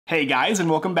Hey guys, and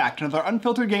welcome back to another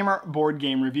Unfiltered Gamer board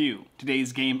game review.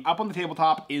 Today's game up on the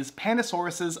tabletop is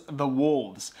Pandasaurus's The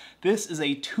Wolves. This is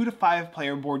a 2 to 5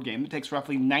 player board game that takes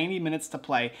roughly 90 minutes to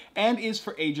play and is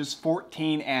for ages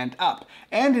 14 and up.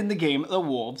 And in the game The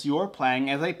Wolves, you're playing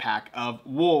as a pack of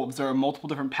wolves. There are multiple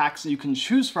different packs that you can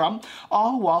choose from,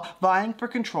 all while vying for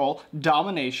control,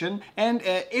 domination, and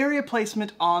area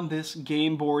placement on this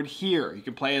game board here. You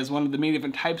can play as one of the many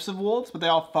different types of wolves, but they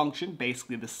all function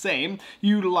basically the same,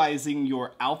 utilizing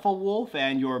your alpha wolf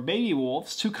and your baby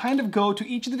wolves to kind of go to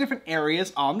each of the different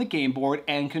areas on the game board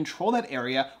and control that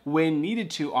area when needed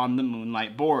to on the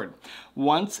Moonlight board.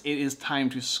 Once it is time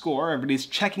to score, everybody's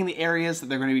checking the areas that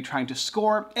they're going to be trying to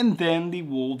score, and then the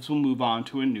wolves will move on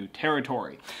to a new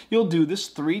territory. You'll do this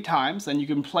 3 times, and you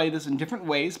can play this in different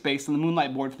ways based on the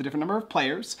Moonlight board for the different number of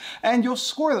players, and you'll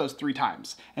score those 3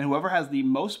 times. And whoever has the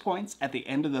most points at the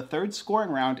end of the 3rd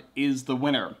scoring round is the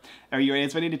winner. Are you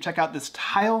guys ready to check out this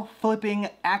tile flipping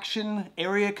action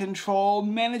area control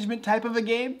management type of a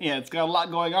game? Yeah, it's got a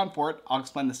lot going on for it. I'll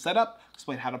explain the setup,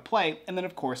 explain how to play, and then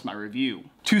of course my review.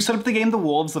 To set up the game The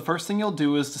Wolves, the first thing you'll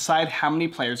do is decide how many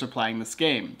players are playing this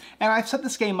game. And I've set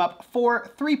this game up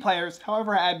for 3 players,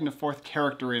 however I added a 4th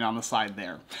character in on the side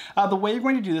there. The way you're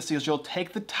going to do this is you'll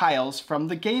take the tiles from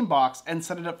the game box and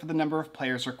set it up for the number of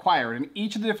players required. And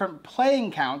each of the different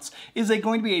playing counts is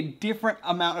going to be a different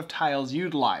amount of tiles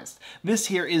utilized. This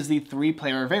here is the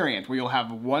 3-player variant, where you'll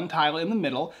have 1 tile in the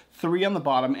middle, 3 on the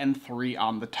bottom, and 3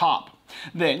 on the top.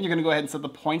 Then you're going to go ahead and set the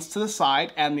points to the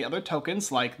side and the other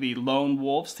tokens like the lone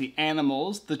wolves, the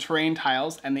animals, the terrain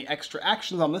tiles, and the extra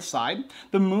actions on this side,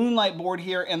 the Moonlight board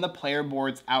here, and the player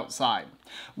boards outside.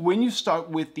 When you start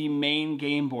with the main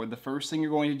game board, the first thing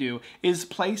you're going to do is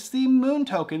place the moon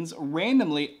tokens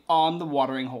randomly on the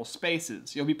watering hole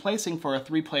spaces. You'll be placing for a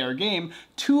 3-player game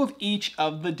 2 of each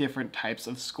of the different types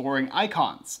of scoring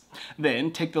icons.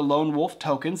 Then take the lone wolf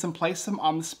tokens and place them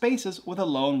on the spaces with a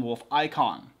lone wolf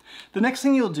icon. The next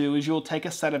thing you'll do is you'll take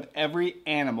a set of every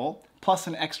animal plus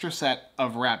an extra set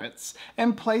of rabbits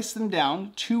and place them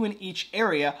down 2 in each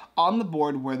area on the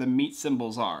board where the meat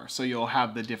symbols are. So you'll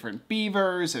have the different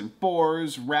beavers and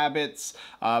boars, rabbits,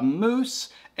 moose,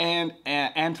 and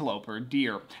antelope or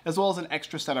deer, as well as an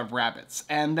extra set of rabbits.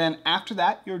 And then after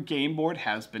that, your game board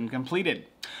has been completed.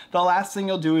 The last thing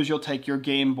you'll do is you'll take your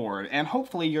game board, and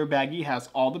hopefully your baggie has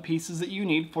all the pieces that you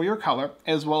need for your color,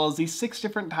 as well as the 6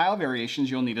 different tile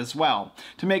variations you'll need as well.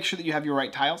 To make sure that you have your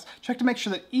right tiles, check to make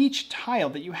sure that each tile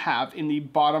that you have in the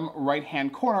bottom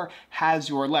right-hand corner has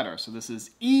your letter. So this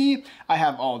is E, I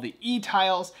have all the E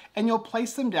tiles, and you'll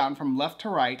place them down from left to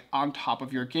right on top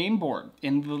of your game board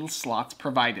in the little slots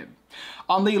provided.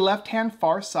 On the left-hand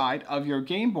far side of your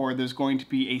game board, there's going to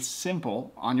be a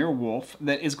symbol on your wolf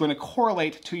that is going to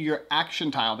correlate to your action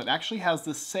tile that actually has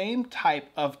the same type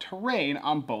of terrain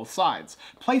on both sides.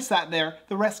 Place that there,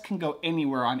 the rest can go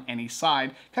anywhere on any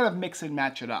side, kind of mix and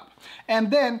match it up.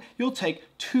 And then you'll take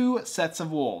 2 sets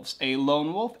of wolves, a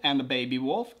lone wolf and a baby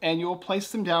wolf, and you'll place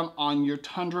them down on your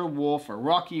tundra wolf or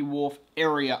rocky wolf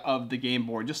area of the game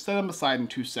board. Just set them aside in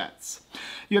 2 sets.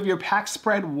 You have your pack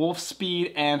spread, wolf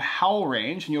speed, and howl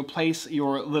range, and you'll place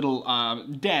your little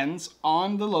dens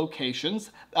on the locations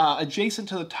adjacent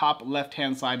to the top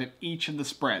left-hand side of each of the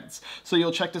spreads. So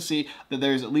you'll check to see that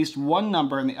there's at least 1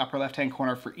 number in the upper left-hand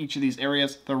corner for each of these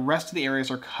areas. The rest of the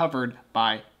areas are covered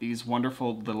by these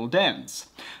wonderful little dens.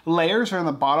 Layers are in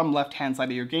the bottom left-hand side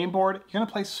of your game board. You're going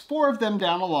to place 4 of them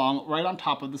down along right on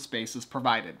top of the spaces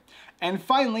provided. And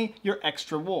finally, your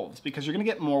extra wolves, because you're going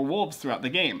to get more wolves throughout the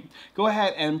game. Go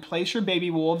ahead and place your baby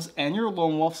wolves and your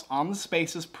lone wolves on the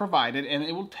spaces provided, and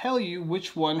it will tell you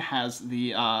which one has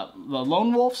the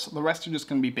lone wolves. The rest are just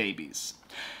going to be babies.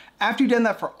 After you've done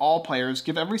that for all players,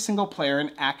 give every single player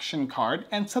an action card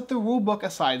and set the rulebook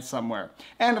aside somewhere.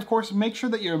 And of course, make sure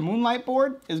that your Moonlight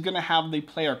board is going to have the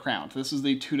player count. This is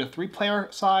the 2 to 3 player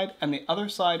side, and the other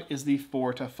side is the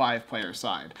 4 to 5 player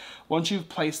side. Once you've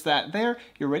placed that there,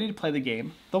 you're ready to play the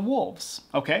game The Wolves.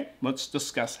 Okay, let's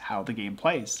discuss how the game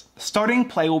plays. Starting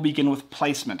play will begin with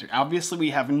placement. Obviously, we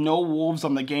have no wolves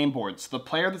on the game board, so the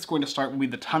player that's going to start will be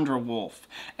the tundra wolf.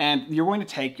 And you're going to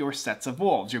take your sets of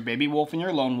wolves, your baby wolf and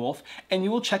your lone wolf, and you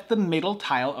will check the middle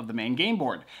tile of the main game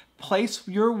board. Place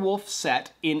your wolf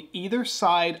set in either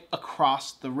side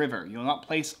across the river. You'll not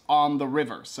place on the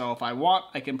river. So if I want,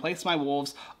 I can place my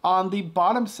wolves on the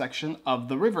bottom section of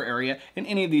the river area in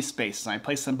any of these spaces. I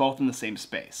place them both in the same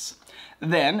space.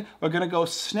 Then we're going to go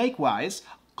snake-wise,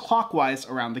 clockwise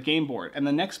around the game board, and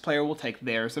the next player will take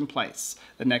theirs in place.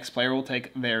 The next player will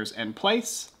take theirs in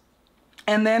place.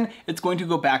 And then it's going to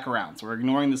go back around. So we're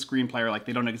ignoring this green player like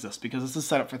they don't exist because this is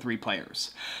set up for 3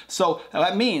 players. So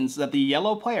that means that the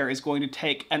yellow player is going to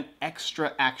take an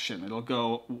extra action. It'll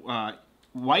go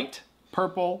white,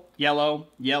 purple, yellow,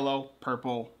 yellow,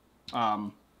 purple,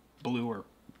 blue, or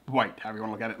white, however you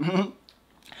want to look at it.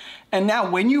 And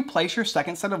now when you place your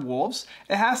second set of wolves,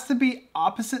 it has to be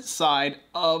opposite side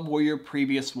of where your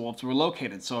previous wolves were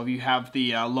located. So if you have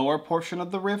the lower portion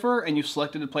of the river and you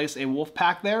selected to place a wolf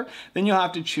pack there, then you'll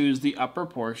have to choose the upper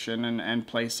portion and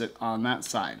place it on that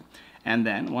side. And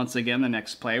then, once again, the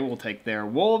next player will take their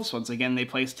wolves. Once again, they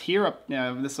placed here, up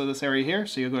this area here.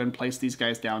 So you'll go ahead and place these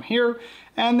guys down here.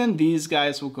 And then these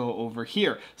guys will go over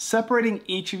here, separating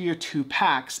each of your 2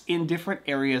 packs in different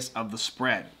areas of the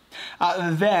spread.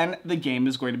 Then the game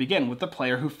is going to begin with the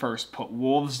player who first put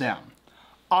wolves down.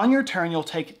 On your turn, you'll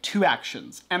take 2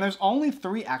 actions, and there's only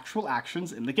 3 actual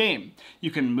actions in the game.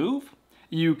 You can move,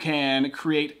 you can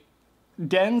create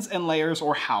dens and layers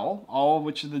or howl, all of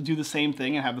which do the same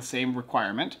thing and have the same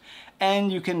requirement,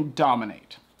 and you can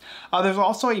dominate. There's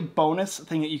also a bonus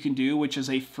thing that you can do, which is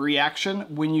a free action.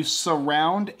 When you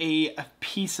surround a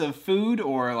piece of food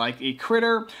or like a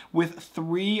critter with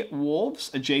 3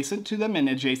 wolves adjacent to them in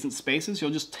adjacent spaces,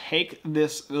 you'll just take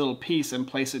this little piece and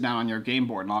place it down on your game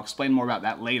board, and I'll explain more about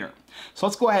that later. So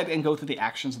let's go ahead and go through the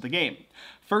actions of the game.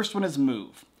 First one is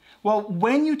move. Well,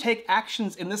 when you take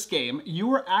actions in this game,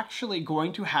 you are actually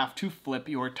going to have to flip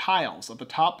your tiles. At the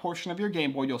top portion of your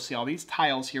game board, you'll see all these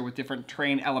tiles here with different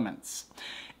terrain elements.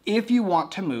 If you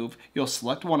want to move, you'll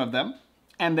select one of them,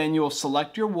 and then you'll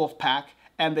select your wolf pack,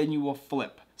 and then you will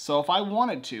flip. So if I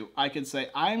wanted to, I could say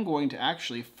I'm going to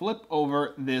actually flip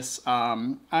over this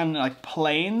like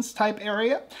plains type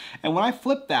area, and when I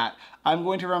flip that, I'm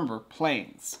going to remember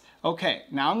plains. Okay,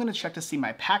 now I'm going to check to see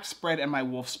my pack spread and my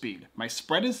wolf speed. My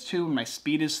spread is 2 and my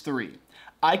speed is 3.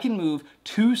 I can move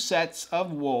 2 sets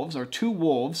of wolves, or 2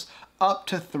 wolves, up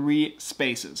to 3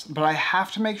 spaces, but I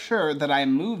have to make sure that I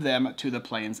move them to the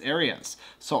plains areas.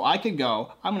 So I could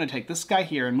go, I'm going to take this guy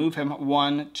here and move him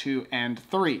 1, 2, and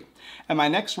 3. And my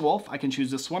next wolf, I can choose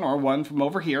this one or one from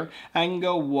over here, and I can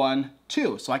go 1,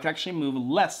 2. So I can actually move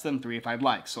less than 3 if I'd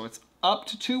like. So it's up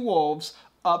to 2 wolves,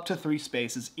 up to 3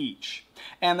 spaces each.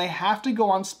 And they have to go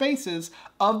on spaces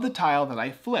of the tile that I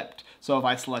flipped. So if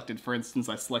I selected, for instance,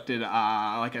 I selected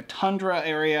like a tundra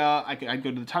area, I'd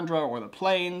go to the tundra or the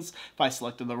plains. If I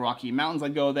selected the Rocky Mountains,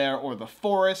 I'd go there, or the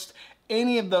forest.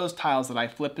 Any of those tiles that I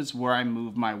flip is where I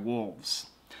move my wolves.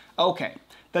 Okay,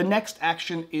 the next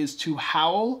action is to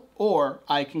howl, or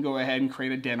I can go ahead and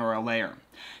create a den or a lair.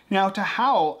 Now to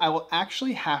howl, I will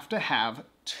actually have to have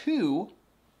 2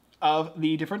 of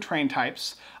the different terrain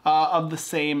types of the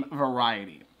same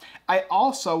variety. I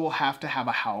also will have to have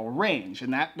a howl range,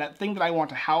 and that thing that I want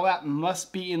to howl at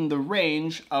must be in the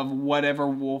range of whatever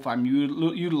wolf I'm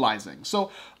utilizing.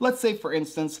 So let's say, for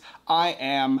instance, I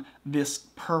am this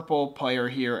purple player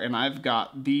here, and I've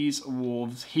got these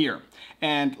wolves here.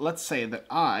 And let's say that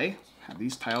I have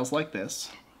these tiles like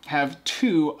this, have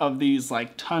 2 of these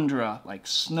like tundra, like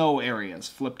snow areas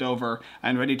flipped over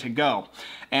and ready to go.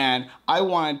 And I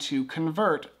wanted to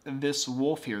convert this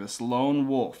wolf here, this lone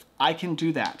wolf. I can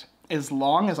do that as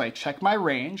long as I check my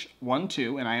range, 1,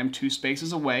 2, and I am 2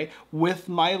 spaces away with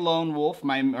my lone wolf,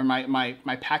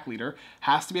 my pack leader.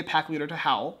 Has to be a pack leader to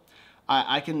howl.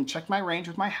 I can check my range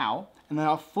with my howl, and then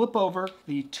I'll flip over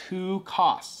the 2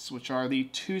 costs, which are the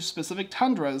 2 specific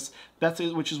tundras,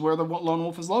 which is where the lone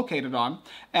wolf is located on,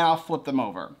 and I'll flip them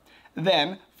over.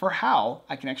 Then, for howl,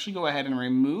 I can actually go ahead and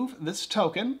remove this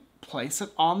token, place it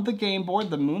on the game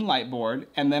board, the moonlight board,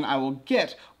 and then I will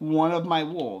get one of my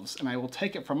wolves, and I will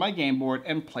take it from my game board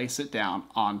and place it down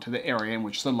onto the area in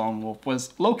which the lone wolf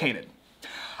was located.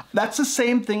 That's the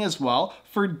same thing as well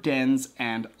for dens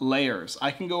and layers.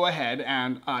 I can go ahead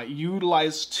and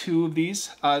utilize 2 of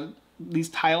these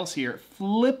tiles here,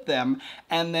 flip them,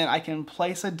 and then I can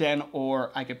place a den,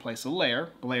 or I could place a lair.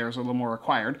 Layers are a little more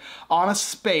required, on a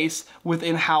space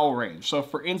within howl range. So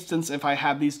for instance, if I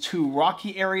have these 2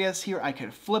 rocky areas here, I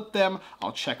could flip them.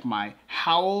 I'll check my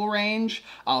howl range.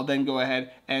 I'll then go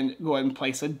ahead and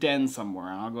place a den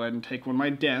somewhere. And I'll go ahead and take one of my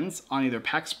dens on either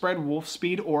pack spread, wolf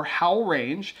speed, or howl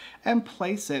range, and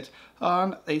place it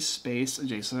on a space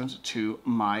adjacent to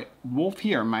my wolf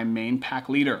here, my main pack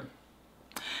leader.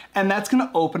 And that's going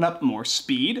to open up more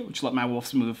speed, which will let my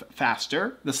wolves move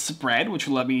faster, the spread, which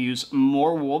will let me use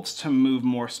more wolves to move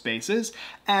more spaces,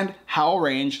 and howl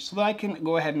range, so that I can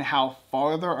go ahead and howl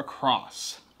farther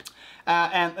across.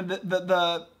 And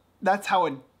that's how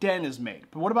a den is made.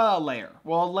 But what about a lair?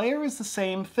 Well, a lair is the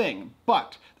same thing,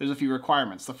 but there's a few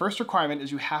requirements. The first requirement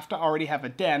is you have to already have a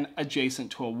den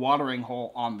adjacent to a watering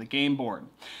hole on the game board.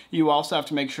 You also have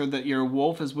to make sure that your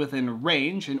wolf is within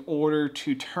range in order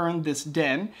to turn this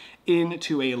den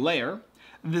into a lair.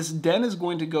 This den is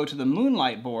going to go to the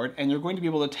moonlight board, and you're going to be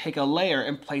able to take a lair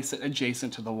and place it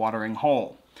adjacent to the watering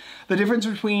hole. The difference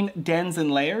between dens and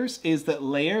lairs is that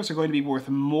lairs are going to be worth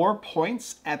more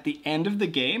points at the end of the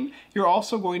game. You're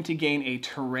also going to gain a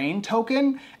terrain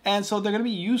token, and so they're going to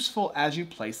be useful as you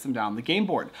place them down the game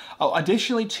board.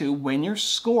 Additionally too, when you're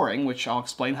scoring, which I'll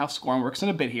explain how scoring works in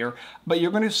a bit here, but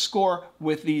you're going to score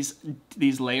with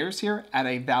these lairs here at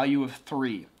a value of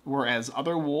 3. Whereas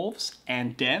other wolves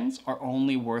and dens are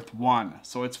only worth 1.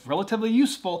 So it's relatively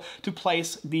useful to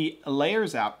place the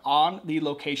lairs out on the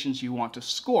locations you want to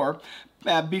score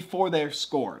before they're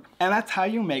scored. And that's how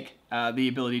you make the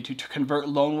ability to convert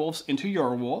lone wolves into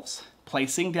your wolves,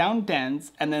 placing down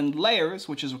dens, and then lairs,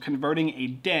 which is converting a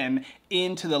den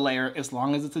into the lair as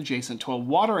long as it's adjacent to a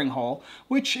watering hole,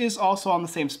 which is also on the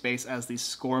same space as the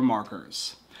score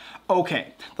markers.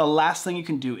 Okay, the last thing you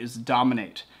can do is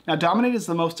dominate. Now, dominate is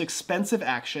the most expensive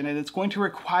action, and it's going to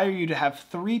require you to have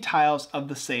 3 tiles of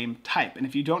the same type. And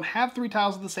if you don't have 3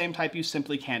 tiles of the same type, you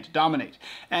simply can't dominate.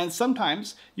 And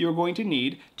sometimes you're going to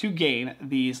need to gain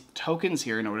these tokens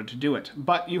here in order to do it.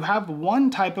 But you have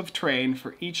 1 type of terrain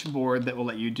for each board that will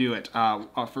let you do it.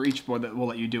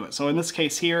 So in this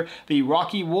case here, the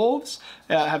Rocky Wolves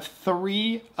have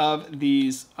 3 of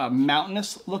these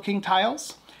mountainous-looking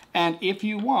tiles. And if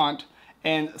you want,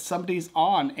 and somebody's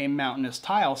on a mountainous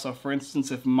tile, so for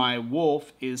instance, if my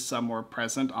wolf is somewhere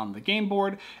present on the game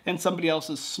board and somebody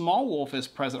else's small wolf is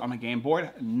present on a game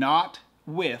board, not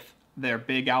with their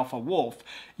big alpha wolf,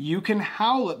 you can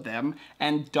howl at them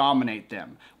and dominate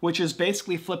them, which is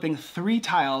basically flipping 3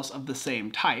 tiles of the same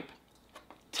type,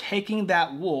 taking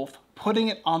that wolf, putting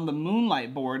it on the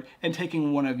moonlight board, and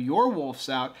taking one of your wolves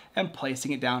out and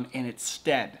placing it down in its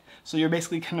stead. So you're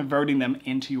basically converting them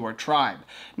into your tribe.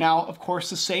 Now, of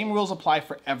course, the same rules apply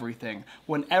for everything.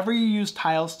 Whenever you use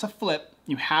tiles to flip,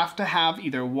 you have to have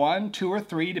either 1, 2, or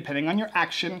 3, depending on your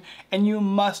action, and you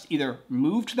must either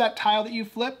move to that tile that you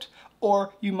flipped,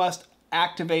 or you must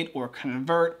activate or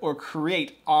convert or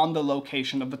create on the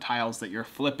location of the tiles that you're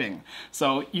flipping.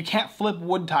 So you can't flip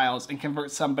wood tiles and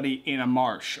convert somebody in a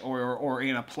marsh or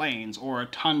in a plains or a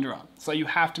tundra. So you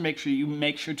have to make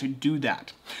sure to do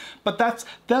that. But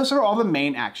those are all the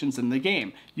main actions in the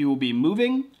game. You will be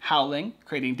moving, howling,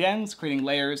 creating dens, creating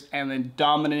lairs, and then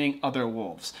dominating other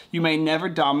wolves. You may never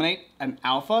dominate an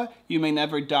alpha. You may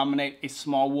never dominate a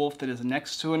small wolf that is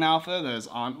next to an alpha,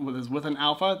 that is with an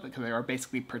alpha, because they are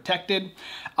basically protected.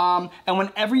 And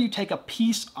whenever you take a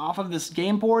piece off of this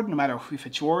game board, no matter if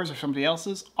it's yours or somebody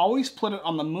else's, always put it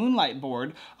on the moonlight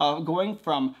board, going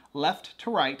from left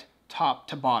to right, top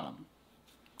to bottom.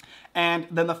 And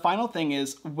then the final thing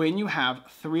is when you have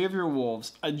 3 of your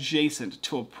wolves adjacent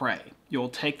to a prey, you'll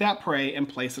take that prey and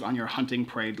place it on your hunting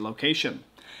prey location.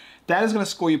 That is going to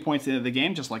score you points at the end of the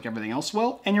game, just like everything else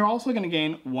will, and you're also going to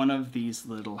gain one of these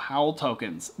little howl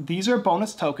tokens. These are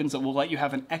bonus tokens that will let you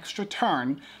have an extra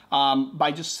turn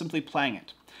by just simply playing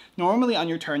it. Normally on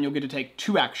your turn, you'll get to take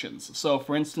 2 actions. So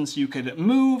for instance, you could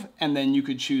move and then you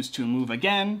could choose to move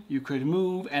again. You could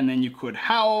move and then you could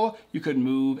howl. You could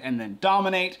move and then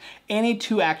dominate. Any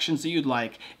 2 actions that you'd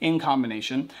like in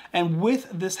combination. And with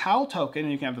this howl token,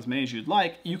 and you can have as many as you'd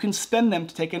like, you can spend them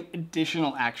to take an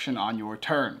additional action on your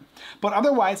turn. But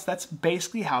otherwise, that's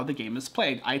basically how the game is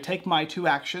played. I take my 2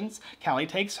 actions, Callie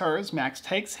takes hers, Max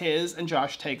takes his, and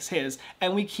Josh takes his,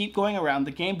 and we keep going around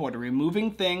the game board,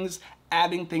 removing things,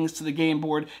 adding things to the game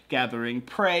board, gathering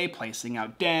prey, placing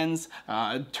out dens,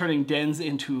 turning dens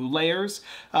into lairs,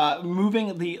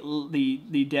 moving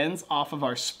the dens off of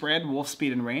our spread, wolf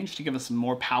speed and range to give us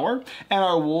more power, and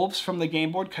our wolves from the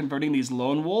game board converting these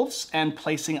lone wolves and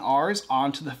placing ours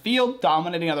onto the field,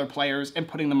 dominating other players, and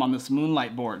putting them on this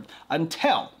moonlight board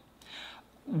until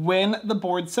when the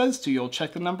board says to, you'll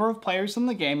check the number of players in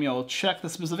the game, you'll check the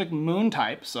specific moon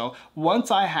type. So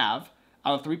once I have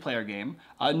a 3-player game,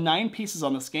 9 pieces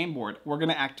on this game board, we're going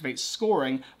to activate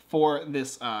scoring for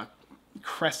this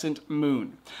crescent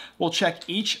moon. We'll check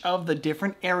each of the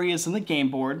different areas in the game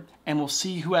board and we'll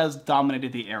see who has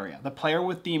dominated the area. The player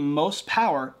with the most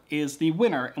power is the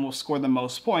winner and will score the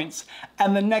most points,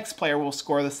 and the next player will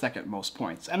score the second most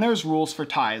points. And there's rules for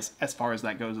ties as far as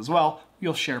that goes as well.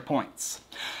 You'll share points.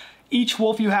 Each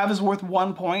wolf you have is worth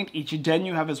 1 point, each den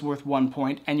you have is worth 1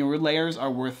 point, and your lairs are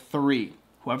worth 3.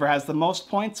 Whoever has the most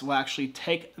points will actually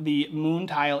take the moon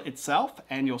tile itself,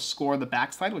 and you'll score the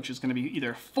backside, which is going to be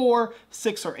either 4,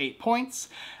 6, or 8 points.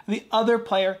 The other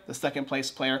player, the second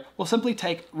place player, will simply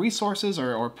take resources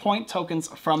or point tokens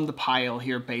from the pile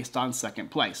here based on second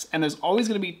place. And there's always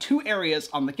going to be 2 areas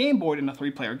on the game board in a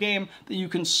 3-player game that you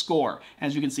can score.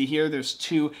 As you can see here, there's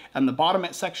 2 in the bottom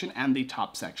section and the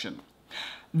top section.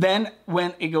 Then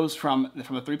when it goes from the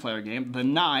 3-player game, the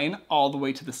 9 all the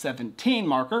way to the 17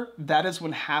 marker, that is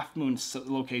when half moon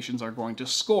locations are going to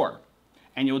score.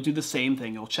 And you'll do the same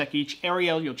thing. You'll check each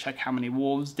area, you'll check how many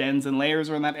wolves, dens, and lairs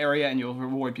are in that area, and you'll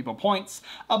reward people points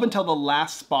up until the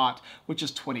last spot, which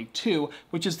is 22,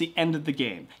 which is the end of the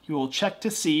game. You will check to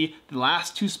see the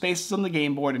last 2 spaces on the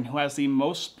game board and who has the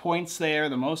most points there,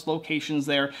 the most locations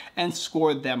there, and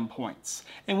score them points.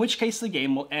 In which case the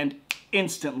game will end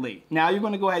instantly. Now you're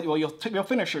going to go ahead, well, you'll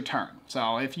finish your turn.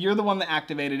 So if you're the one that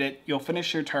activated it, you'll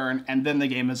finish your turn and then the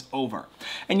game is over.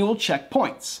 And you'll check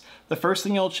points. The first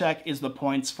thing you'll check is the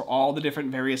points for all the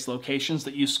different various locations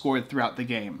that you scored throughout the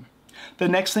game. The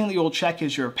next thing that you'll check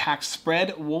is your pack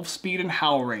spread, wolf speed, and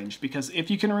howl range, because if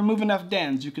you can remove enough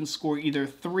dens, you can score either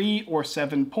 3 or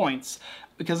 7 points,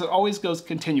 because it always goes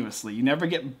continuously. You never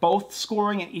get both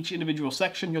scoring in each individual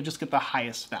section, you'll just get the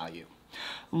highest value.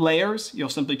 Layers, you'll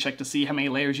simply check to see how many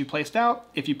layers you placed out.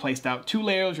 If you placed out 2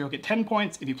 layers, you'll get 10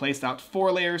 points. If you placed out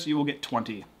 4 layers, you will get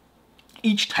 20.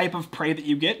 Each type of prey that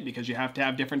you get, because you have to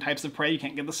have different types of prey, you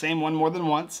can't get the same one more than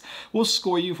once, will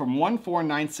score you from 1, 4,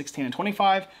 9, 16, and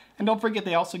 25. And don't forget,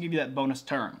 they also give you that bonus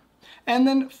turn. And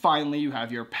then finally, you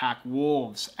have your pack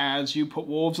wolves. As you put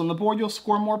wolves on the board, you'll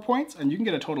score more points, and you can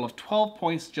get a total of 12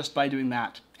 points just by doing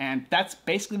that. And that's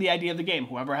basically the idea of the game.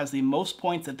 Whoever has the most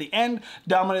points at the end,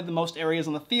 dominated the most areas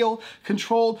on the field,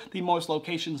 controlled the most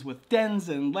locations with dens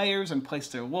and lairs, and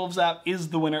placed their wolves out, is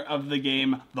the winner of the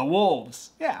game, the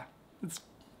wolves. Yeah, it's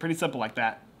pretty simple like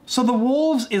that. So the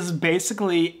wolves is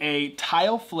basically a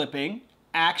tile flipping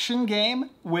action game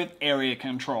with area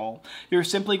control. You're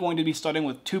simply going to be starting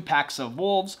with 2 packs of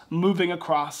wolves, moving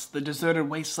across the deserted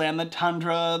wasteland, the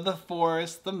tundra, the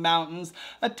forest, the mountains,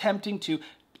 attempting to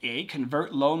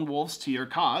convert lone wolves to your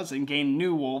cause and gain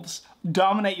new wolves,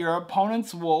 dominate your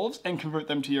opponent's wolves and convert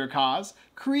them to your cause,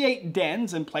 create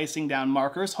dens and placing down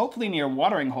markers, hopefully near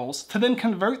watering holes, to then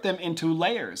convert them into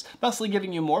layers, thusly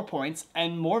giving you more points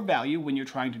and more value when you're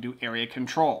trying to do area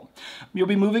control. You'll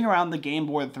be moving around the game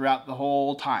board throughout the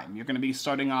whole time. You're going to be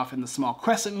starting off in the small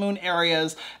crescent moon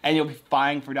areas, and you'll be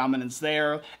vying for dominance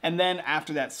there, and then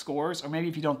after that scores, or maybe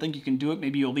if you don't think you can do it,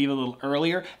 maybe you'll leave a little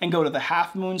earlier and go to the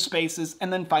half moon spaces,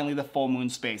 and then finally the full moon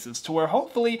spaces, to where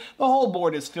hopefully the whole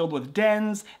board is filled with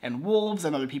dens and wolves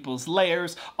and other people's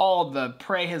lairs. All the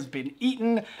prey has been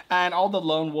eaten and all the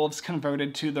lone wolves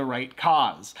converted to the right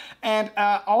cause. And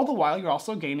all the while you're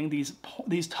also gaining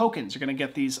these tokens. You're going to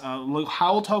get these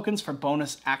howl tokens for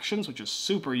bonus actions, which is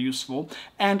super useful,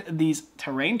 and these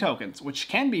terrain tokens, which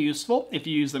can be useful if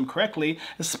you use them correctly,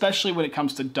 especially when it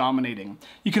comes to dominating.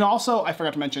 You can also, I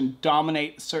forgot to mention,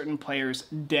 dominate certain players'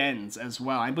 dens as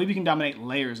well. I believe you can dominate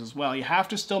lairs as well. You have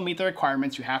to still meet the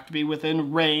requirements. You have to be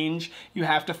within range. You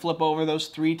have to flip over those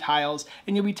 3 tiles,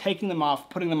 and you'll be taking them off,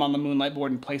 putting them on the moonlight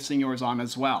board, and placing yours on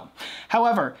as well.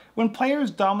 However, when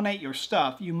players dominate your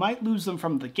stuff, you might lose them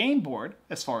from the game board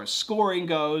as far as scoring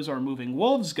goes or moving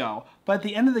wolves go, but at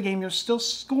the end of the game, you're still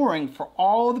scoring for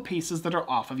all the pieces that are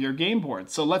off of your game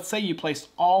board. So let's say you placed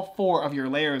all 4 of your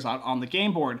layers out on the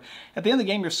game board. At the end of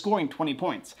the game, you're scoring 20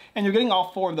 points, and you're getting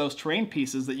all 4 of those terrain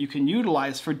pieces that you can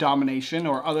utilize for domination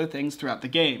or other things throughout the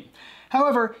game.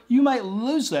 However, you might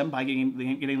lose them by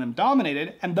getting them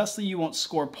dominated, and thusly you won't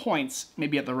score points,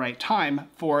 maybe at the right time,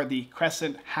 for the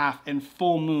crescent, half, and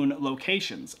full moon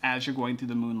locations as you're going through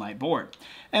the moonlight board.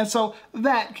 And so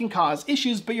that can cause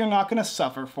issues, but you're not going to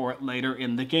suffer for it later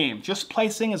in the game. Just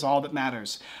placing is all that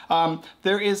matters.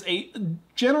 There is a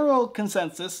general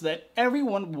consensus that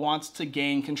everyone wants to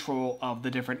gain control of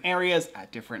the different areas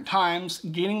at different times.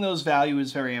 Gaining those values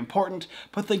is very important,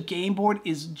 but the game board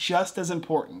is just as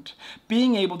important.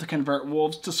 Being able to convert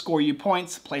wolves to score you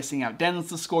points, placing out dens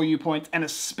to score you points, and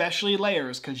especially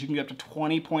layers, because you can get up to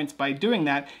 20 points by doing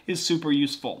that, is super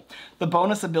useful. The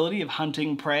bonus ability of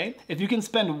hunting prey, if you can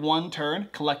spend 1 turn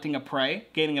collecting a prey,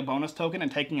 gaining a bonus token,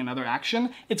 and taking another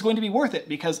action, it's going to be worth it,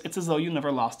 because it's as though you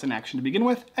never lost an action to begin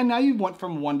with, and now you went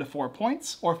from 1 to 4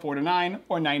 points, or 4 to 9,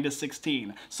 or 9 to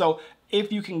 16. So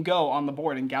if you can go on the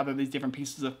board and gather these different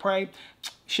pieces of prey,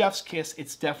 chef's kiss,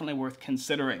 it's definitely worth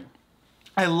considering.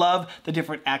 I love the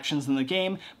different actions in the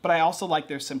game, but I also like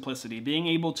their simplicity. Being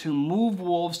able to move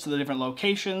wolves to the different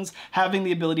locations, having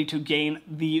the ability to gain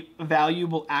the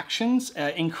valuable actions,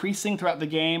 increasing throughout the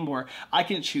game, where I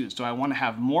can choose. Do I want to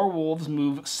have more wolves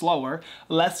move slower,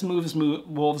 less wolves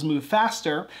move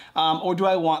faster, or do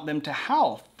I want them to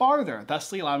howl farther,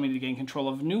 thusly allowing me to gain control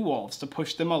of new wolves to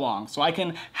push them along? So I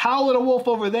can howl at a wolf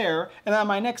over there, and then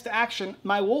my next action,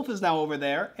 my wolf is now over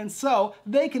there, and so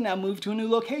they can now move to a new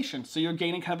location. So you're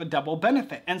gaining kind of a double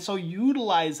benefit. And so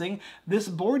utilizing this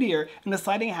board here and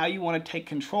deciding how you want to take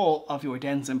control of your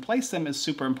dens and place them is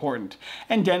super important.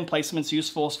 And den placement's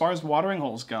useful as far as watering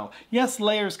holes go. Yes,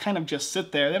 layers kind of just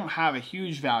sit there. They don't have a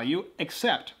huge value,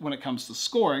 except when it comes to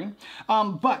scoring,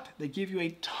 but they give you a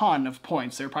ton of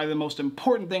points. They're probably the most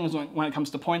important things when it comes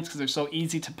to points because they're so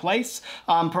easy to place,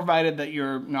 provided that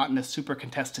you're not in a super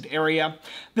contested area.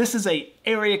 This is a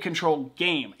area control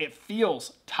game. It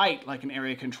feels tight like an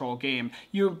area control game.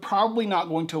 You're probably not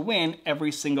going to win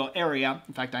every single area.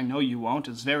 In fact, I know you won't.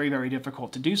 It's very, very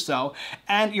difficult to do so.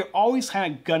 And you're always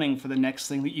kind of gunning for the next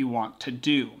thing that you want to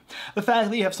do. The fact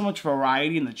that you have so much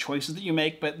variety in the choices that you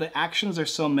make, but the actions are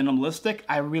so minimalistic,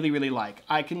 I really, really like.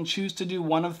 I can choose to do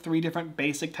one of 3 different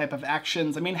basic type of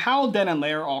actions. I mean, Howl, Den, and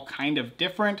Lair are all kind of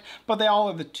different, but they all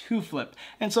are the 2-flip.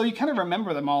 And so you kind of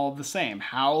remember them all the same.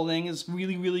 Howling is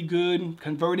really, really good,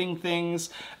 converting things.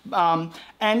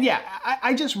 And yeah,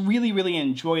 I just really, really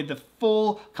enjoyed the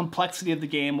full complexity of the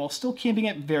game while still keeping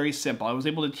it very simple. I was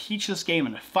able to teach this game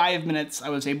in 5 minutes. I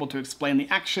was able to explain the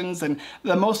actions, and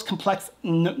the most complex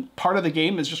part of the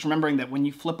game is just remembering that when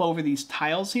you flip over these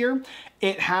tiles here,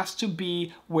 it has to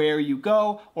be where you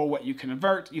go or what you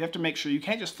convert. You have to make sure you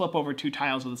can't just flip over 2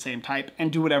 tiles of the same type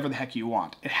and do whatever the heck you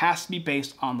want. It has to be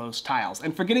based on those tiles,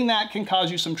 and forgetting that can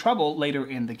cause you some trouble later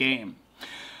in the game.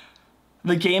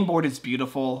 The game board is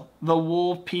beautiful. The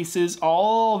wool pieces,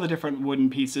 all the different wooden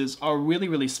pieces are really,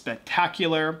 really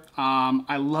spectacular.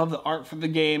 I love the art for the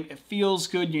game. It feels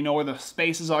good. You know where the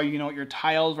spaces are. You know what your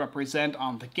tiles represent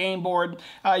on the game board.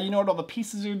 You know what all the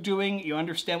pieces are doing. You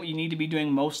understand what you need to be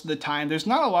doing most of the time. There's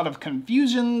not a lot of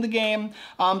confusion in the game.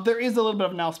 There is a little bit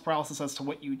of analysis paralysis as to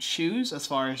what you choose as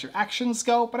far as your actions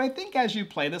go, but I think as you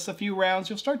play this a few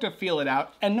rounds, you'll start to feel it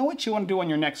out and know what you want to do on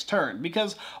your next turn.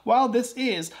 Because while this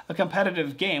is a competitive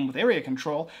game with area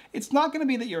control, it's not going to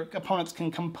be that your opponents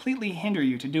can completely hinder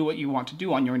you to do what you want to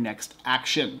do on your next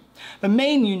action. The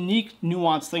main unique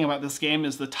nuanced thing about this game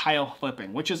is the tile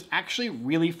flipping, which is actually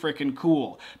really freaking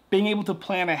cool. Being able to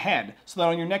plan ahead so that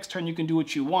on your next turn you can do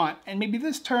what you want, and maybe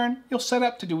this turn you'll set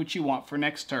up to do what you want for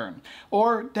next turn.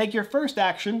 Or take your first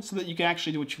action so that you can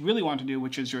actually do what you really want to do,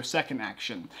 which is your second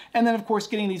action. And then of course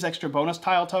getting these extra bonus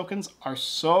tile tokens are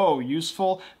so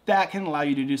useful. That can allow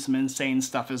you to do some insane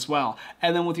stuff as well.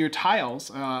 And then with your tiles,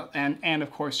 and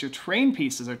of course your terrain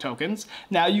pieces or tokens,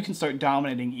 now you can start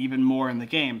dominating even more in the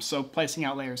game. So placing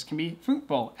out layers can be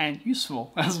fruitful and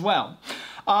useful as well.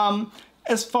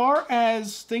 As far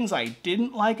as things I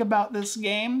didn't like about this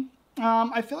game,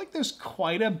 I feel like there's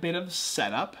quite a bit of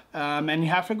setup, and you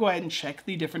have to go ahead and check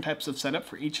the different types of setup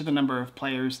for each of the number of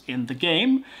players in the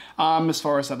game, as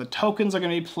far as how the tokens are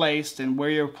going to be placed and where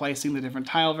you're placing the different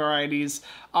tile varieties,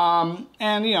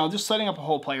 and you know, just setting up a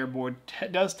whole player board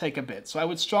does take a bit. So I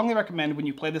would strongly recommend when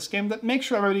you play this game that make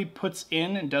sure everybody puts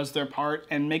in and does their part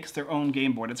and makes their own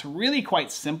game board. It's really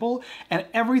quite simple, and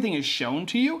everything is shown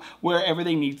to you where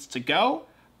everything needs to go.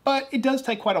 But it does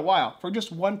take quite a while for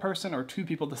just 1 person or 2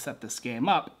 people to set this game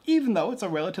up, even though it's a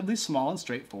relatively small and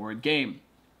straightforward game.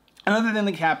 Another thing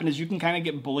that can happen is you can kind of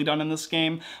get bullied on in this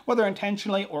game, whether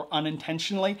intentionally or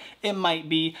unintentionally. It might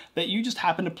be that you just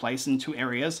happen to place in 2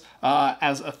 areas in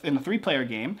a 3-player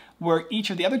game where each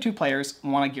of the other 2 players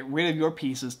want to get rid of your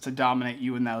pieces to dominate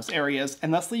you in those areas,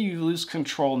 and thusly you lose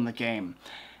control in the game.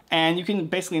 And you can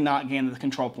basically not gain the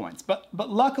control points. But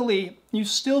luckily, you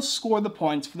still score the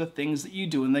points for the things that you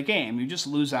do in the game. You just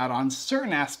lose out on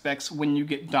certain aspects when you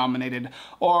get dominated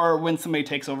or when somebody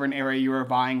takes over an area you are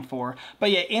vying for.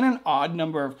 But yeah, in an odd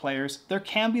number of players, there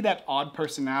can be that odd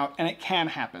person out, and it can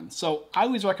happen. So I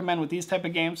always recommend with these type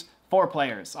of games, 4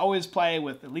 players. Always play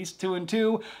with at least 2 and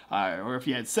 2, or if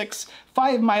you had 6.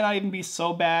 5 might not even be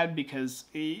so bad because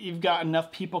you've got enough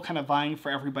people kind of vying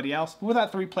for everybody else. But with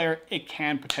that 3-player, it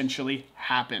can potentially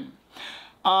happen.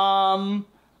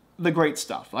 The great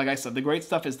stuff. Like I said, the great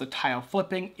stuff is the tile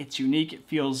flipping. It's unique, it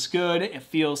feels good, it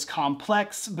feels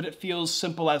complex, but it feels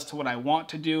simple as to what I want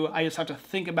to do. I just have to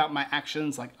think about my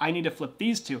actions, like I need to flip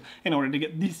these 2 in order to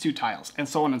get these 2 tiles, and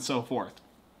so on and so forth.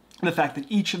 the fact that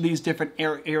each of these different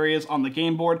areas on the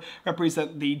game board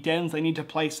represent the dens they need to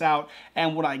place out,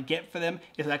 and what I get for them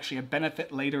is actually a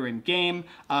benefit later in game.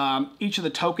 Each of the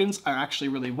tokens are actually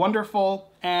really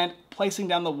wonderful, and placing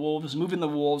down the wolves, moving the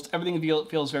wolves, everything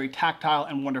feels very tactile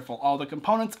and wonderful. All the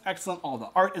components, excellent. All the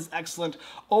art is excellent.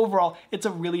 Overall, it's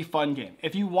a really fun game.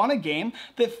 If you want a game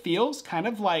that feels kind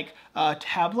of like a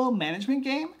tableau management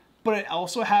game, but it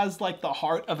also has like the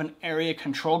heart of an area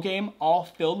control game, all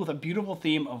filled with a beautiful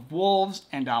theme of wolves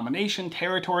and domination,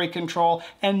 territory control,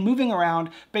 and moving around,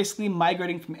 basically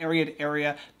migrating from area to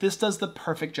area. This does the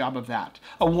perfect job of that.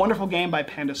 A wonderful game by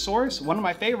Pandasaurus, one of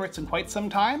my favorites in quite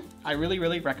some time. I really,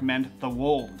 really recommend The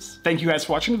Wolves. Thank you guys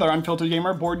for watching the Unfiltered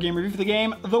Gamer board game review for the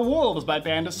game The Wolves by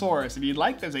Pandasaurus. If you'd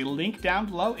like, there's a link down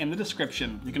below in the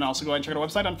description. You can also go ahead and check out our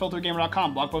website,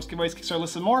 unfilteredgamer.com. Blog posts, giveaways, Kickstarter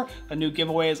lists, and more. A new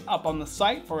giveaway is up on the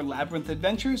site for Labyrinth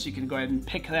Adventures. You can go ahead and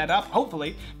pick that up,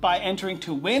 hopefully, by entering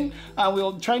to win.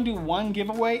 We'll try and do one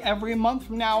giveaway every month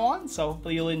from now on, so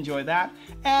hopefully you'll enjoy that.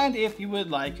 And if you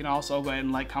would like, you can also go ahead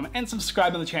and like, comment, and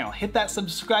subscribe to the channel. Hit that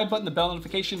subscribe button, the bell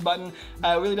notification button.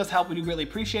 It really does help. We do greatly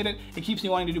appreciate it. It keeps me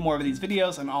wanting to do more of these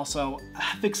videos, and also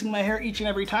fixing my hair each and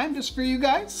every time just for you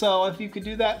guys. So if you could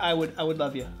do that, I would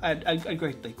love you. I'd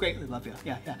greatly love you.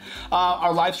 Yeah.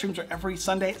 Our live streams are every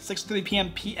Sunday at 6:30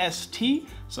 p.m. PST,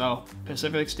 so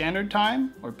Pacific Standard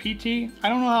Time, or PT. I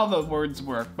don't know how the words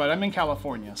work, but I'm in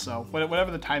California, so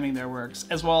whatever the timing there works.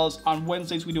 As well as on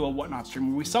Wednesdays, we do a Whatnot stream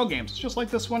where we sell games, just like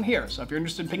this one here. So if you're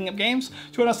interested in picking up games,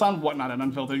 join us on Whatnot at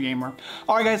Unfiltered Gamer.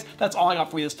 All right, guys, that's all I got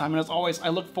for you this time. And as always, I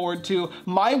look forward to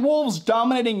my wolves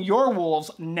dominating your wolves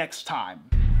next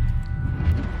time.